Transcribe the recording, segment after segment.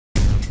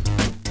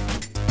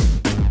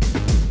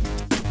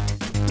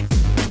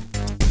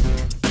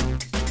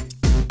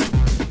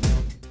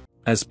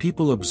as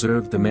people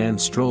observed the man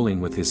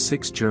strolling with his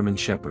 6 German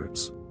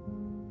shepherds,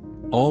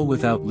 all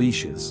without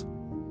leashes.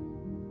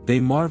 They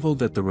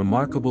marveled at the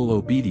remarkable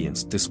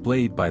obedience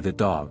displayed by the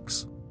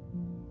dogs.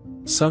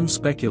 Some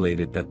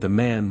speculated that the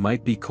man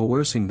might be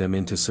coercing them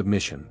into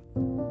submission.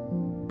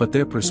 But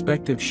their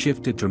perspective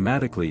shifted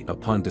dramatically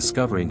upon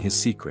discovering his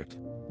secret.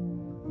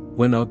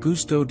 When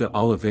Augusto de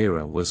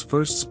Oliveira was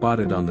first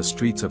spotted on the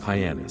streets of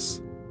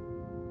Hyannis,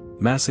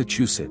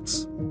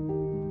 Massachusetts,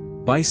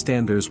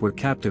 bystanders were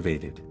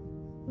captivated.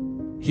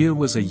 Here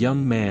was a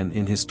young man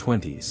in his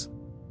 20s,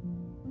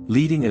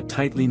 leading a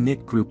tightly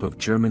knit group of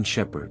German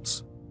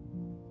shepherds.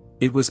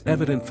 It was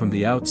evident from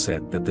the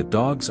outset that the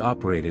dogs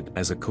operated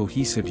as a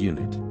cohesive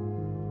unit,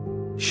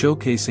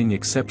 showcasing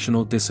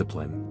exceptional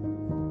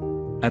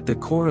discipline. At the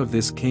core of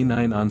this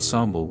canine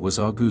ensemble was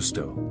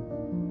Augusto,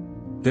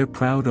 their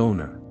proud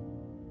owner,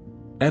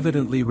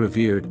 evidently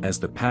revered as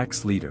the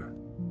pack's leader.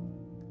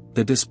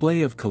 The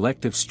display of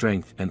collective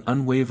strength and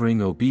unwavering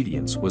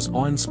obedience was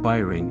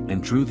awe-inspiring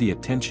and drew the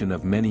attention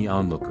of many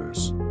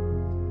onlookers.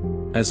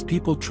 As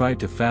people tried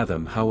to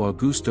fathom how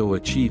Augusto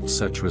achieved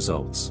such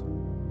results,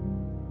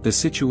 the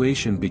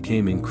situation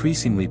became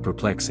increasingly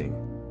perplexing.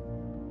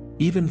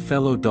 Even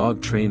fellow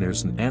dog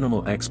trainers and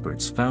animal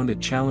experts found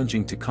it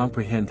challenging to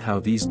comprehend how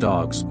these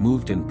dogs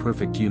moved in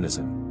perfect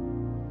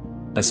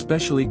unison,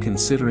 especially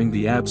considering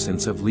the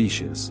absence of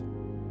leashes.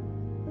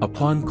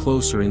 Upon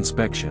closer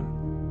inspection,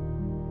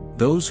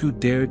 those who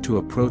dared to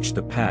approach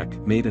the pack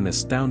made an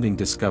astounding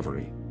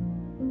discovery.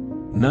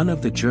 None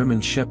of the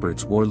German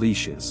shepherds wore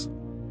leashes.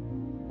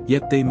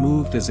 Yet they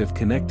moved as if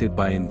connected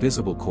by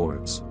invisible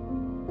cords,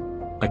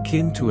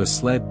 akin to a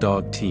sled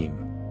dog team.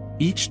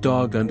 Each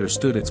dog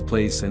understood its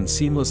place and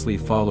seamlessly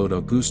followed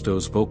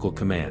Augusto's vocal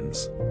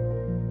commands.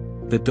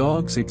 The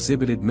dogs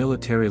exhibited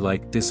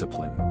military-like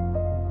discipline,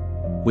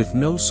 with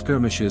no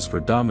skirmishes for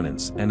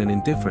dominance and an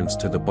indifference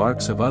to the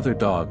barks of other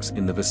dogs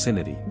in the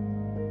vicinity.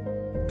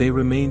 They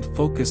remained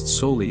focused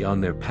solely on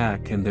their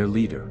pack and their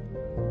leader.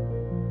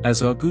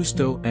 As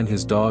Augusto and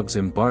his dogs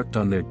embarked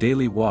on their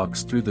daily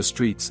walks through the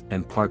streets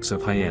and parks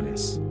of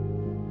Hyannis,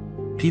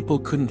 people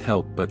couldn't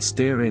help but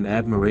stare in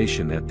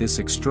admiration at this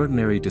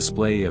extraordinary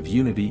display of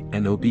unity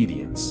and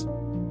obedience.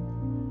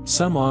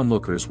 Some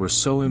onlookers were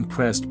so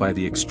impressed by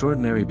the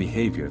extraordinary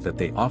behavior that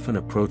they often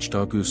approached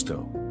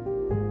Augusto,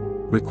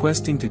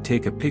 requesting to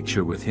take a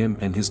picture with him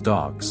and his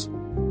dogs.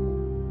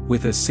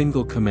 With a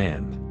single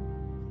command,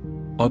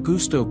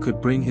 Augusto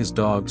could bring his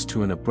dogs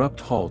to an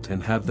abrupt halt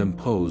and have them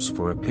pose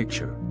for a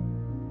picture.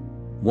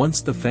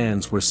 Once the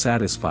fans were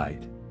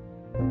satisfied,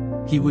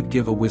 he would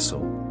give a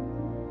whistle,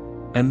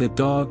 and the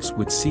dogs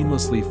would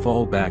seamlessly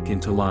fall back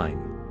into line,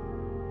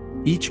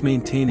 each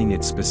maintaining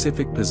its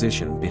specific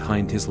position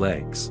behind his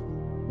legs.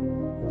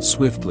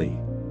 Swiftly,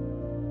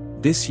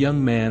 this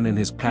young man and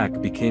his pack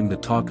became the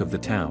talk of the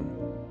town.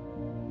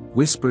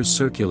 Whispers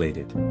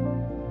circulated,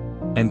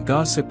 and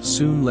gossip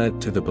soon led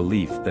to the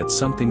belief that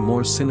something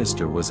more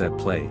sinister was at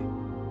play.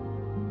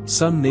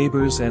 Some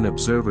neighbors and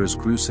observers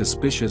grew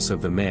suspicious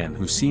of the man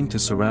who seemed to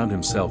surround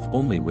himself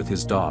only with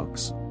his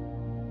dogs.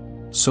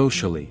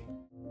 Socially,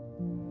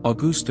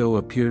 Augusto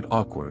appeared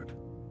awkward,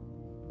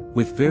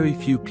 with very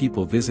few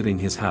people visiting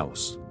his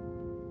house,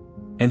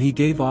 and he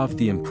gave off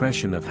the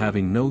impression of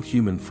having no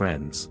human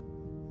friends.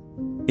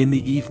 In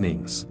the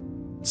evenings,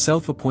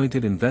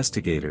 self-appointed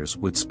investigators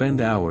would spend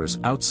hours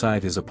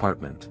outside his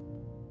apartment,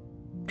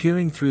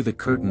 peering through the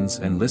curtains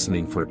and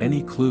listening for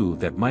any clue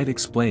that might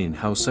explain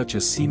how such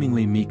a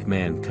seemingly meek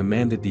man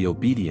commanded the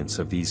obedience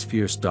of these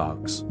fierce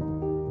dogs.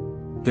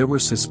 There were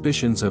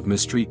suspicions of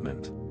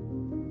mistreatment,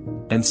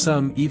 and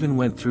some even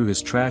went through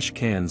his trash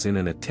cans in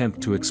an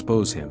attempt to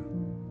expose him.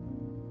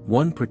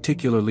 One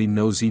particularly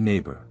nosy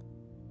neighbor,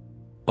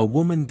 a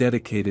woman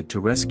dedicated to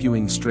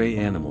rescuing stray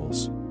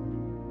animals,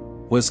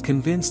 was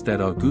convinced that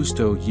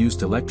Augusto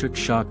used electric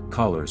shock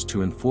collars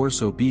to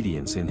enforce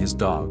obedience in his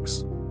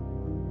dogs.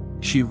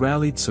 She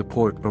rallied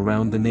support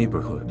around the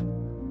neighborhood,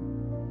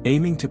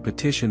 aiming to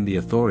petition the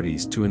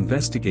authorities to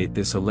investigate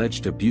this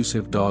alleged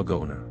abusive dog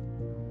owner.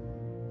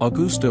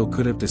 Augusto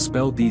could have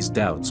dispelled these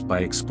doubts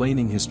by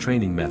explaining his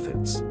training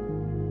methods,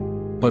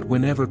 but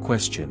whenever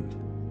questioned,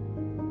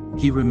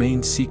 he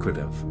remained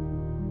secretive.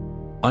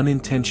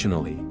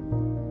 Unintentionally,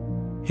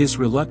 his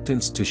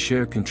reluctance to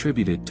share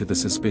contributed to the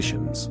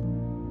suspicions.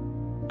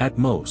 At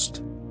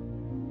most,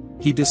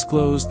 he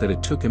disclosed that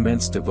it took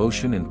immense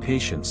devotion and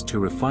patience to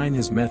refine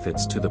his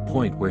methods to the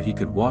point where he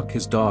could walk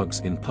his dogs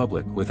in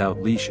public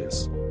without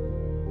leashes.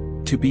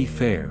 To be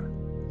fair,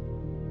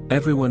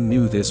 everyone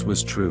knew this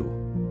was true,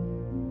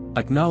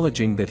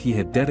 acknowledging that he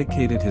had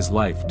dedicated his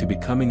life to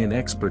becoming an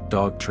expert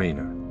dog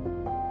trainer.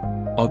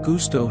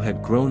 Augusto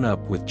had grown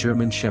up with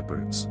German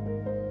shepherds,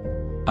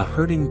 a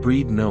herding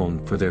breed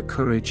known for their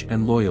courage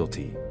and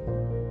loyalty.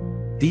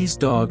 These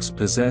dogs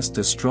possessed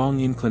a strong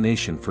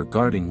inclination for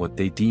guarding what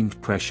they deemed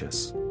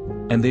precious,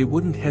 and they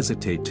wouldn't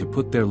hesitate to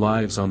put their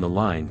lives on the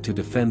line to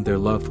defend their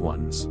loved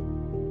ones.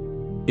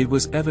 It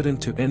was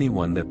evident to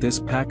anyone that this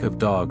pack of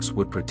dogs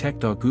would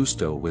protect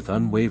Augusto with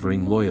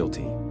unwavering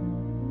loyalty.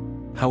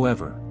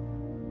 However,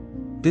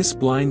 This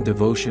blind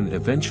devotion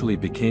eventually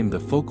became the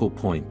focal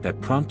point that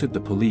prompted the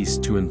police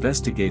to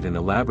investigate an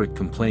elaborate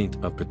complaint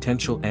of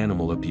potential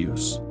animal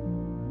abuse.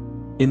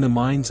 In the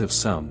minds of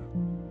some,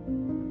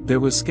 there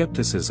was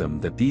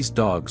skepticism that these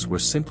dogs were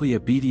simply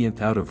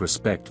obedient out of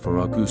respect for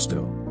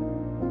Augusto.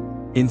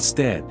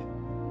 Instead,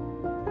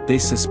 they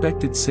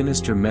suspected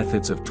sinister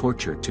methods of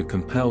torture to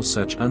compel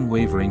such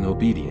unwavering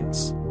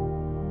obedience.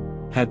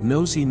 Had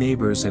nosy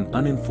neighbors and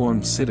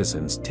uninformed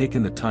citizens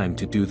taken the time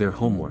to do their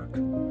homework,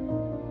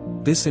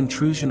 this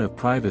intrusion of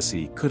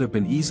privacy could have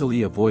been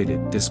easily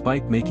avoided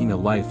despite making a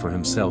life for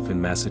himself in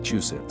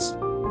Massachusetts.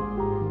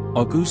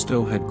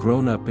 Augusto had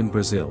grown up in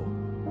Brazil,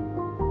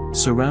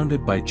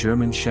 surrounded by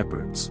German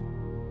shepherds.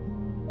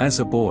 As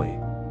a boy,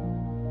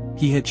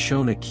 he had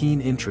shown a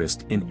keen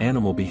interest in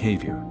animal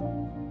behavior,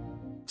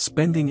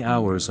 spending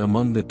hours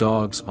among the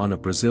dogs on a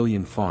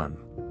Brazilian farm.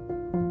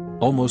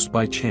 Almost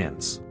by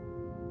chance,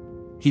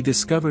 he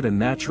discovered a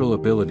natural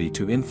ability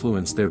to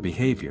influence their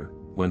behavior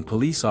when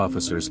police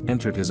officers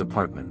entered his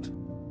apartment.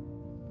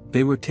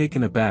 They were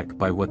taken aback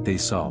by what they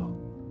saw.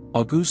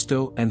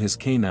 Augusto and his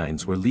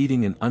canines were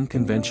leading an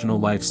unconventional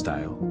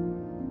lifestyle.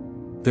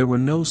 There were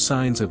no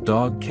signs of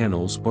dog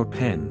kennels or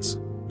pens.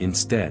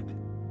 Instead,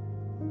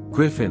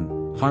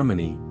 Griffin,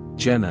 Harmony,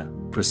 Jenna,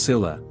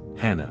 Priscilla,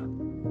 Hannah,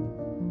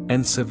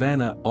 and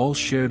Savannah all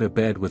shared a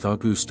bed with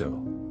Augusto.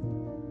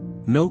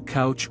 No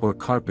couch or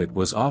carpet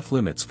was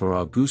off-limits for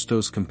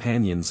Augusto's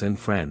companions and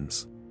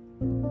friends.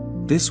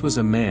 This was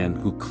a man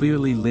who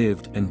clearly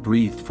lived and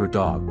breathed for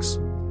dogs.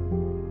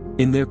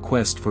 In their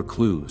quest for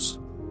clues,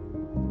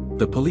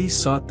 the police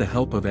sought the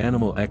help of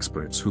animal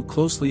experts who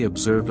closely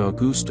observed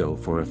Augusto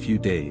for a few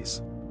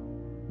days.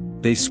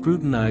 They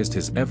scrutinized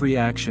his every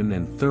action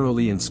and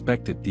thoroughly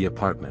inspected the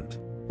apartment.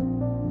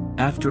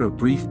 After a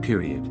brief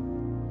period,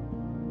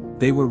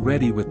 they were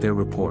ready with their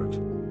report.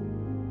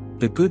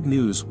 The good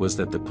news was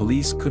that the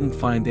police couldn't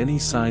find any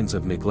signs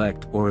of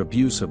neglect or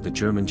abuse of the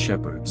German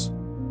shepherds.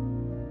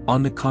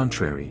 On the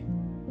contrary,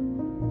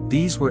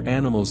 these were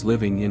animals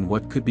living in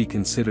what could be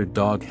considered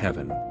dog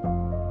heaven.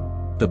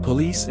 The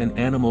police and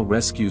animal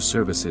rescue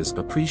services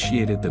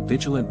appreciated the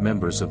vigilant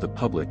members of the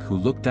public who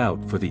looked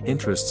out for the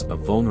interests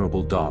of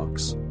vulnerable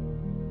dogs.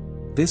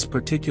 This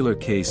particular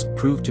case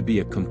proved to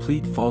be a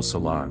complete false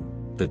alarm.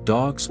 The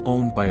dogs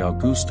owned by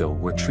Augusto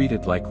were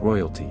treated like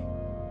royalty,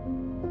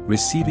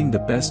 receiving the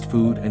best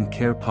food and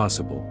care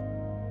possible.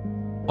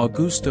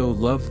 Augusto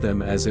loved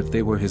them as if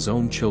they were his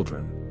own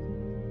children,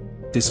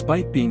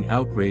 despite being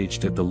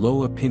outraged at the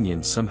low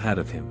opinion some had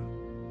of him.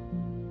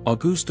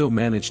 Augusto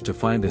managed to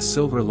find a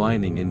silver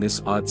lining in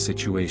this odd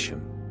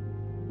situation.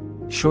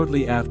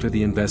 Shortly after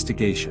the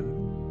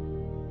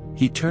investigation,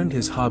 he turned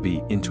his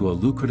hobby into a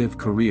lucrative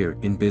career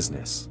in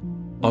business.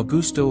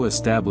 Augusto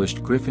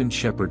established Griffin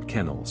Shepherd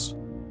Kennels,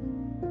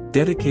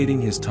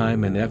 dedicating his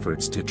time and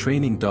efforts to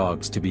training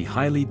dogs to be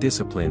highly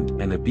disciplined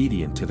and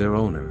obedient to their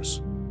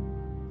owners.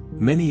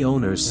 Many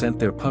owners sent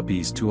their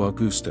puppies to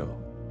Augusto,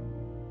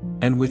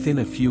 and within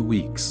a few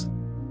weeks,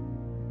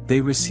 they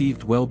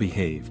received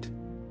well-behaved,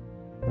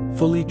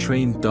 fully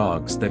trained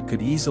dogs that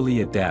could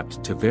easily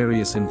adapt to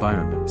various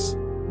environments.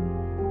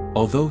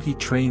 Although he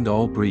trained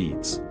all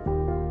breeds,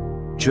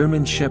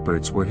 German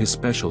Shepherds were his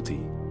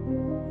specialty.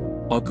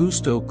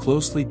 Augusto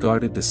closely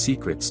guarded the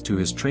secrets to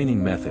his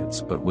training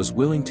methods but was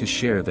willing to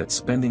share that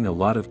spending a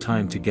lot of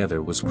time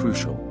together was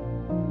crucial.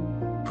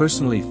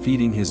 Personally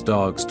feeding his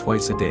dogs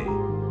twice a day,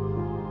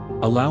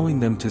 allowing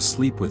them to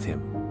sleep with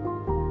him,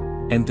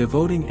 and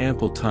devoting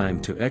ample time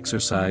to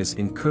exercise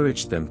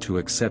encouraged them to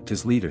accept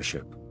his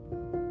leadership.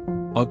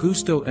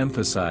 Augusto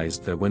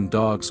emphasized that when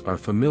dogs are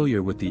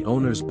familiar with the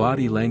owner's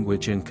body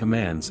language and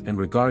commands and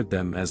regard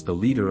them as the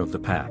leader of the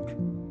pack,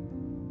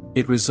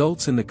 it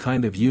results in the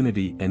kind of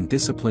unity and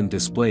discipline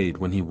displayed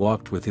when he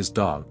walked with his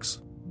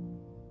dogs.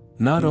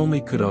 Not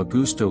only could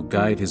Augusto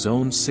guide his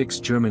own 6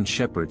 German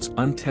Shepherds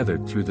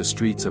untethered through the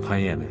streets of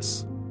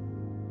Hyannis,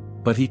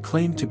 but he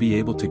claimed to be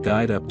able to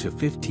guide up to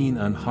 15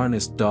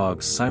 unharnessed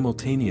dogs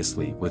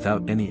simultaneously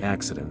without any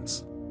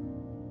accidents.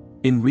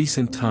 In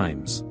recent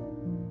times,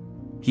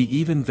 he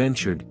even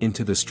ventured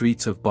into the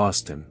streets of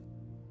Boston,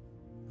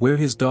 where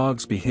his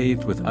dogs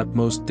behaved with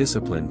utmost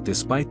discipline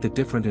despite the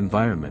different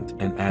environment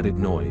and added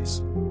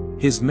noise.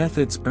 His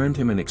methods earned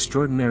him an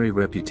extraordinary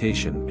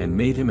reputation and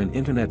made him an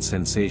internet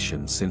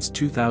sensation since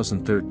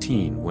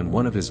 2013 when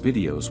one of his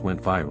videos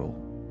went viral.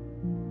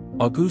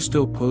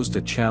 Augusto posed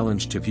a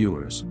challenge to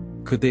viewers: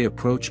 could they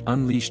approach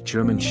unleashed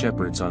German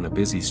Shepherds on a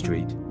busy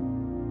street?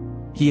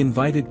 He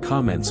invited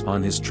comments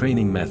on his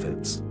training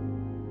methods,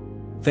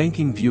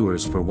 thanking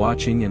viewers for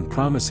watching and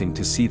promising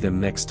to see them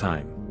next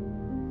time.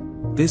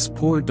 This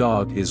poor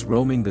dog is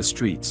roaming the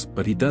streets,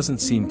 but he doesn't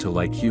seem to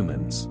like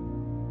humans.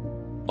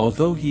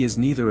 Although he is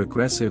neither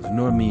aggressive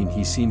nor mean,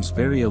 he seems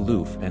very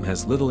aloof and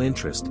has little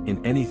interest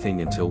in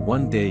anything until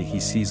one day he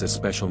sees a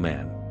special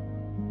man.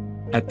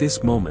 At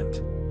this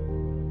moment,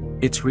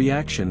 its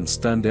reaction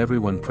stunned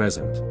everyone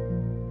present.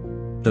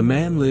 The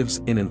man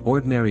lives in an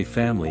ordinary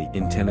family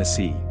in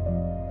Tennessee.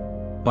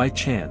 By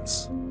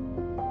chance,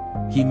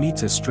 he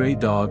meets a stray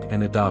dog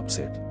and adopts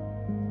it.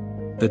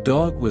 The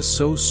dog was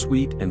so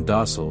sweet and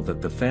docile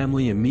that the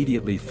family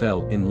immediately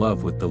fell in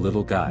love with the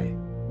little guy,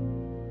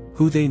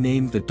 who they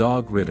named the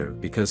dog Ritter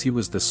because he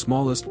was the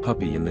smallest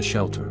puppy in the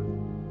shelter.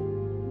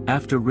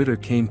 After Ritter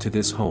came to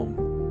this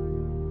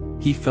home,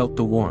 he felt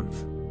the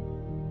warmth.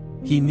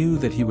 He knew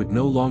that he would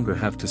no longer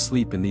have to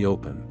sleep in the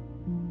open.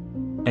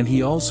 And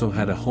he also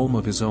had a home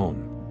of his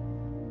own.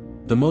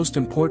 The most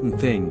important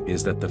thing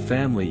is that the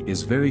family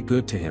is very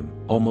good to him,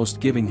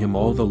 almost giving him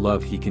all the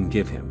love he can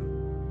give him.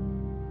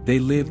 They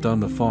lived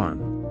on the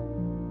farm.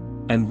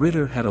 And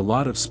Ritter had a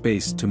lot of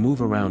space to move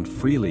around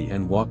freely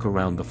and walk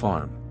around the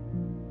farm.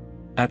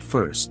 At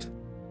first,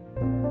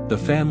 the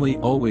family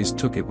always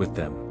took it with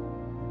them.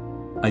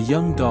 A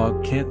young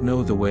dog can't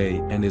know the way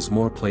and is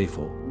more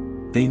playful.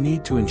 They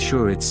need to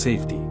ensure its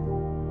safety.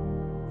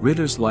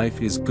 Ritter's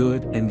life is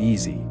good and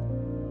easy.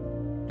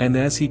 And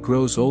as he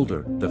grows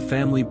older, the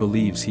family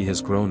believes he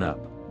has grown up,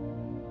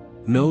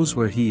 knows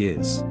where he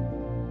is,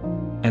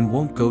 and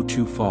won't go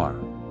too far.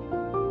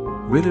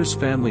 Ritter's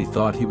family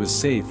thought he was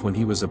safe when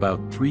he was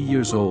about 3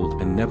 years old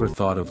and never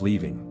thought of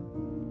leaving.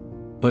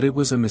 But it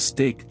was a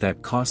mistake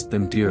that cost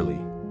them dearly.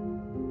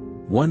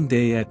 One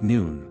day at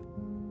noon,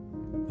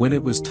 when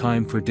it was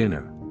time for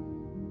dinner,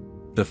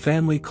 the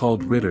family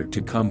called Ritter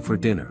to come for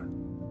dinner.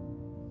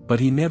 But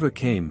he never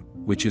came,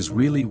 which is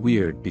really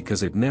weird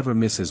because it never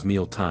misses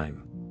meal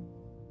time.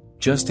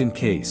 Just in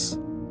case,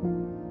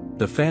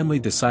 the family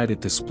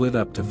decided to split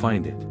up to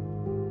find it.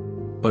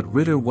 But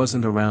Ritter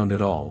wasn't around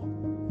at all.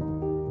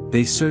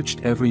 They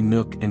searched every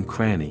nook and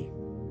cranny,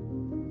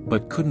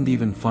 but couldn't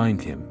even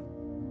find him.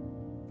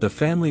 The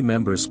family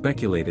members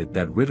speculated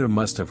that Ritter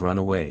must have run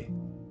away.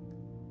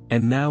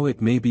 And now it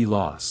may be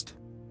lost.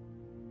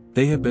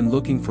 They have been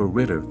looking for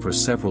Ritter for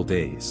several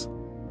days,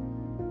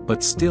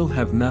 but still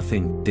have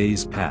nothing.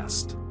 Days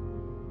passed.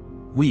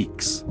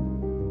 Weeks.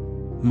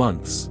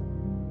 Months.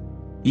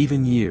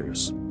 Even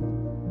years.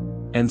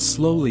 And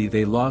slowly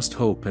they lost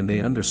hope and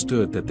they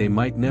understood that they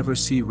might never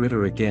see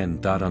Ritter again.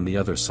 On the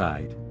other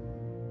side,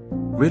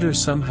 Ritter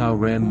somehow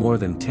ran more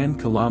than 10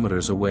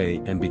 kilometers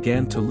away and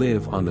began to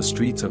live on the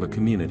streets of a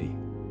community.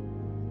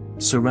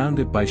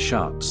 Surrounded by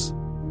shops,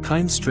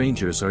 kind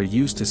strangers are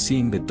used to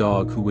seeing the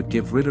dog who would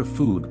give Ritter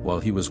food while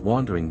he was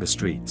wandering the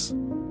streets.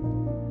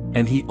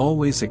 And he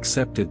always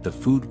accepted the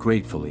food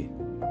gratefully,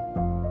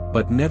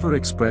 but never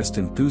expressed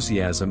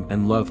enthusiasm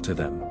and love to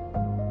them.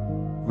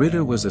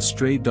 Ritter was a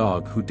stray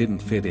dog who didn't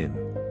fit in.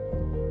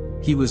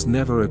 He was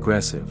never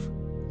aggressive.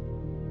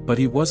 But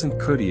he wasn't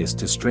courteous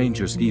to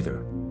strangers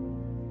either.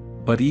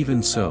 But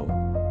even so,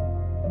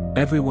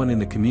 everyone in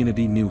the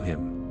community knew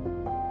him.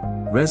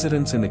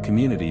 Residents in the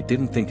community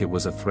didn't think it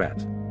was a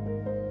threat.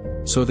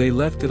 So they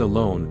left it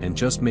alone and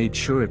just made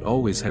sure it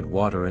always had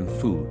water and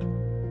food.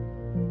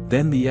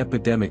 Then the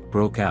epidemic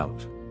broke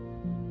out.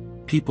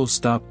 People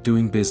stopped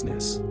doing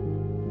business.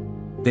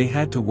 They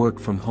had to work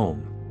from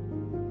home.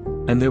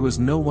 And there was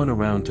no one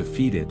around to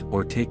feed it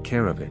or take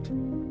care of it.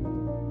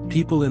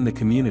 People in the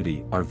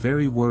community are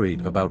very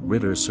worried about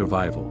Ritter's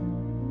survival.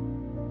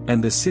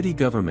 And the city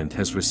government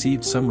has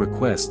received some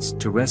requests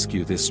to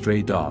rescue this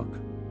stray dog.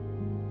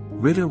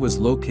 Ritter was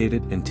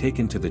located and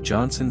taken to the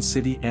Johnson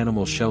City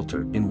Animal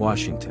Shelter in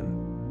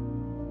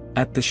Washington.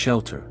 At the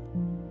shelter,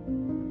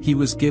 he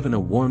was given a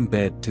warm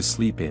bed to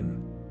sleep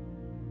in,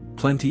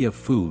 plenty of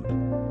food,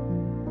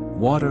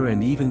 water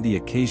and even the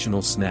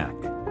occasional snack.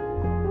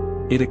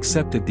 It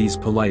accepted these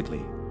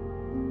politely.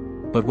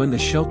 But when the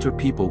shelter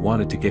people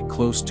wanted to get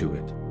close to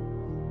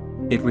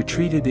it, it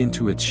retreated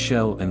into its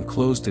shell and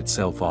closed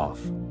itself off.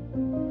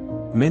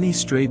 Many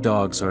stray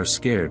dogs are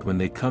scared when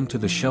they come to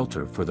the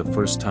shelter for the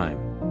first time.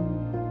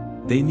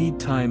 They need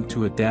time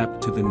to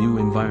adapt to the new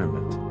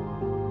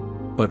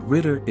environment. But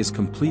Ritter is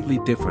completely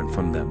different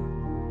from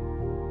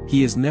them.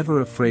 He is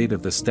never afraid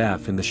of the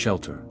staff in the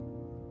shelter.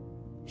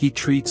 He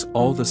treats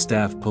all the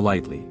staff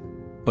politely.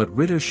 But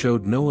Ritter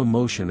showed no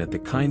emotion at the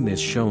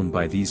kindness shown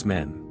by these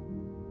men.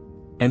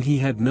 And he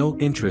had no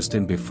interest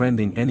in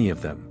befriending any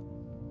of them.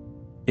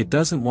 It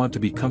doesn't want to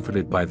be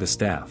comforted by the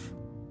staff.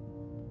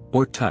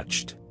 Or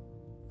touched.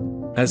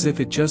 As if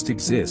it just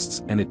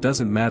exists and it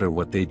doesn't matter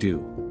what they do.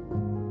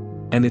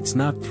 And it's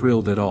not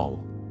thrilled at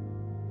all.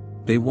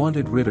 They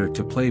wanted Ritter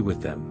to play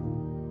with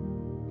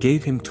them.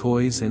 Gave him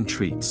toys and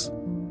treats.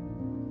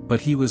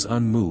 But he was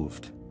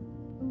unmoved.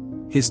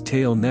 His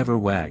tail never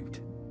wagged.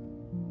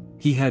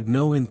 He had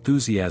no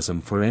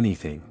enthusiasm for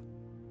anything.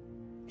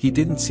 He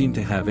didn't seem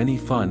to have any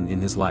fun in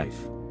his life.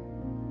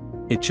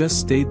 It just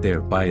stayed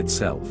there by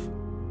itself.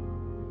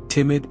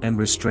 Timid and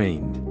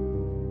restrained.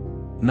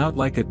 Not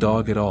like a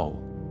dog at all.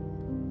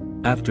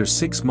 After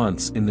 6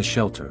 months in the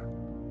shelter,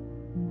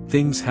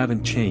 things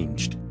haven't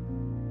changed.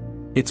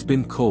 It's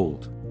been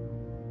cold.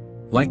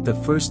 Like the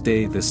first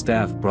day the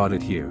staff brought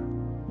it here.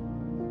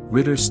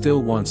 Ritter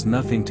still wants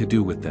nothing to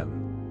do with them.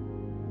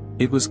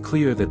 It was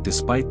clear that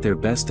despite their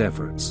best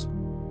efforts,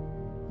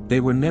 they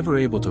were never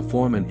able to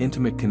form an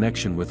intimate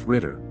connection with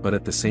Ritter, but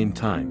at the same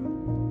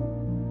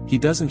time, he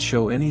doesn't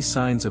show any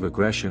signs of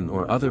aggression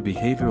or other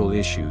behavioral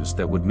issues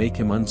that would make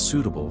him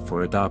unsuitable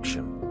for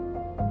adoption.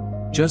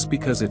 Just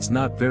because it's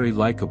not very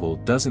likable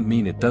doesn't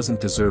mean it doesn't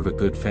deserve a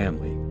good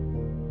family.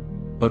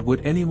 But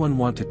would anyone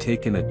want to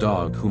take in a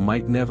dog who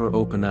might never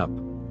open up?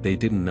 They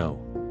didn't know.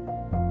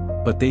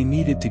 But they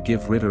needed to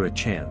give Ritter a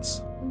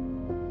chance.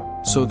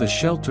 So the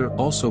shelter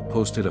also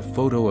posted a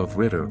photo of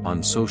Ritter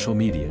on social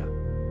media.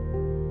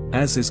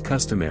 As is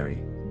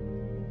customary,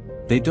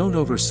 they don't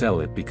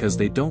oversell it because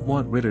they don't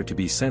want Ritter to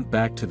be sent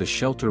back to the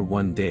shelter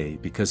one day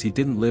because he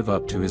didn't live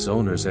up to his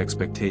owner's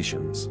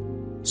expectations.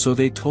 So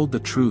they told the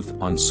truth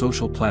on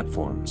social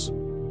platforms.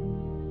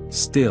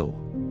 Still,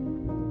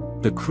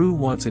 the crew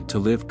wants it to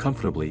live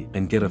comfortably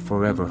and get a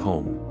forever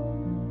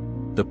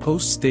home. The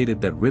post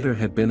stated that Ritter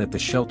had been at the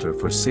shelter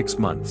for 6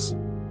 months,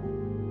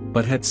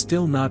 but had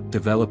still not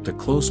developed a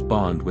close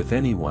bond with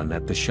anyone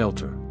at the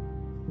shelter.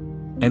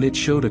 And it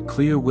showed a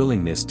clear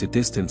willingness to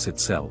distance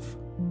itself.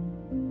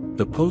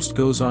 The post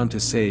goes on to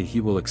say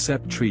he will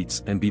accept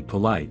treats and be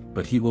polite,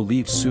 but he will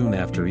leave soon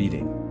after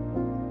eating.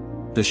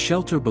 The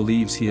shelter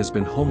believes he has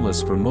been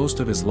homeless for most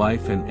of his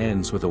life and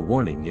ends with a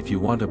warning: if you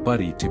want a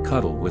buddy to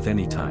cuddle with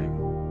anytime,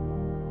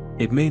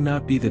 it may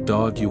not be the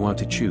dog you want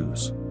to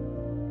choose.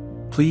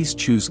 Please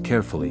choose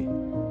carefully.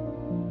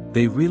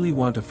 They really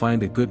want to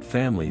find a good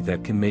family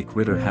that can make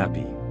Ritter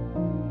happy.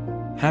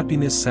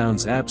 Happiness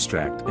sounds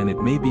abstract and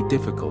it may be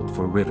difficult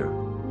for Ritter.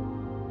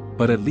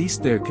 But at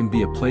least there can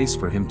be a place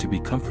for him to be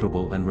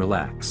comfortable and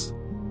relax.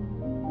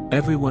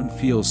 Everyone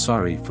feels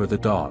sorry for the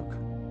dog.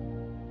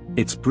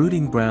 Its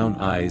brooding brown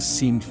eyes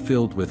seemed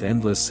filled with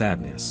endless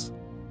sadness.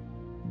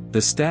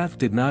 The staff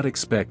did not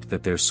expect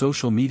that their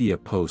social media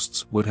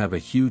posts would have a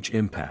huge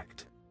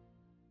impact,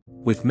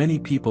 with many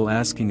people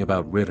asking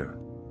about Ritter.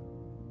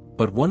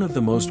 But one of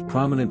the most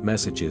prominent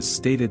messages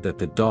stated that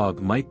the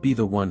dog might be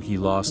the one he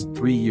lost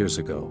 3 years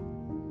ago.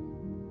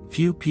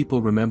 Few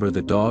people remember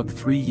the dog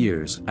 3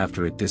 years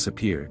after it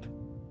disappeared.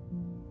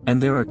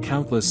 And there are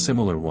countless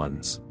similar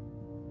ones.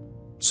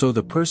 So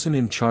the person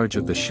in charge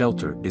of the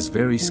shelter is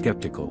very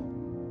skeptical.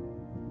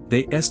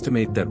 They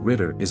estimate that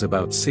Ritter is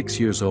about 6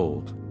 years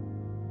old.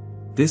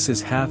 This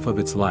is half of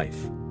its life.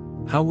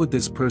 How would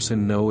this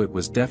person know it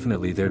was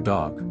definitely their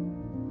dog?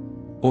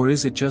 Or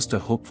is it just a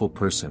hopeful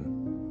person?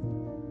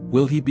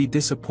 Will he be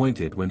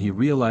disappointed when he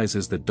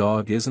realizes the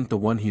dog isn't the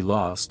one he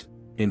lost,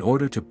 in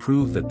order to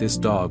prove that this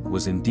dog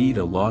was indeed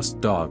a lost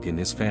dog in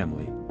his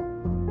family?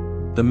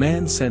 The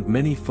man sent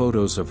many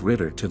photos of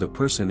Ritter to the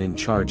person in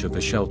charge of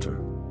the shelter.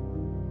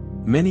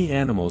 Many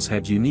animals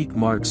had unique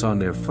marks on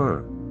their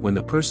fur. When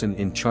the person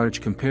in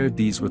charge compared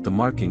these with the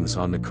markings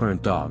on the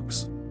current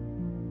dogs,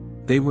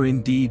 they were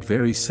indeed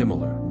very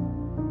similar.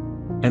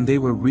 And they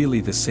were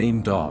really the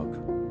same dog.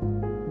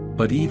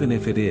 But even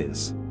if it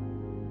is,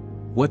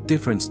 what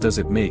difference does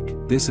it make?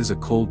 This is a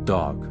cold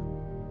dog.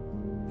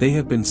 They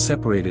have been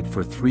separated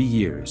for 3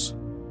 years.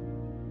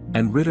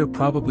 And Ritter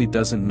probably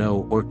doesn't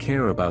know or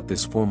care about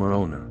this former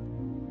owner.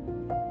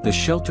 The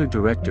shelter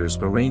directors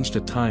arranged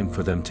a time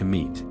for them to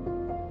meet.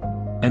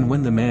 And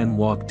when the man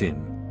walked in,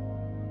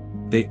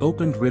 they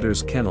opened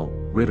Ritter's kennel.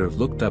 Ritter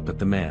looked up at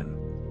the man.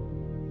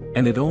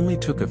 And it only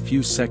took a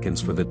few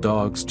seconds for the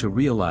dogs to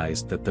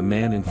realize that the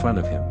man in front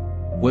of him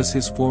was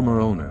his former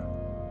owner.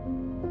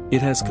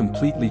 It has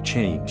completely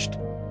changed.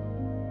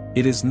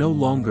 It is no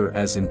longer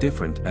as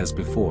indifferent as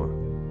before.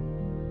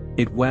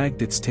 It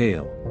wagged its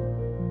tail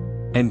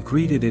and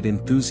greeted it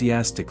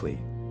enthusiastically.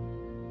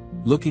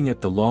 Looking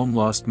at the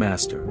long-lost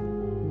master,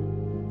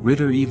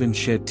 Ritter even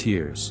shed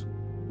tears.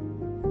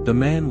 The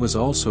man was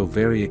also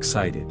very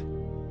excited,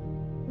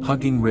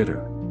 hugging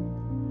Ritter.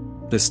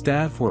 The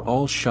staff were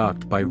all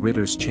shocked by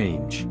Ritter's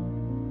change.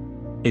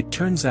 It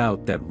turns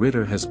out that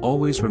Ritter has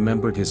always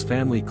remembered his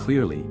family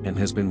clearly and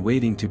has been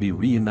waiting to be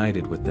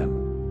reunited with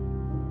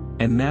them.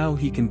 And now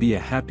he can be a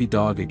happy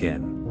dog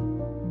again.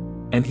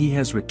 And he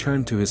has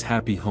returned to his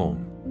happy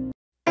home.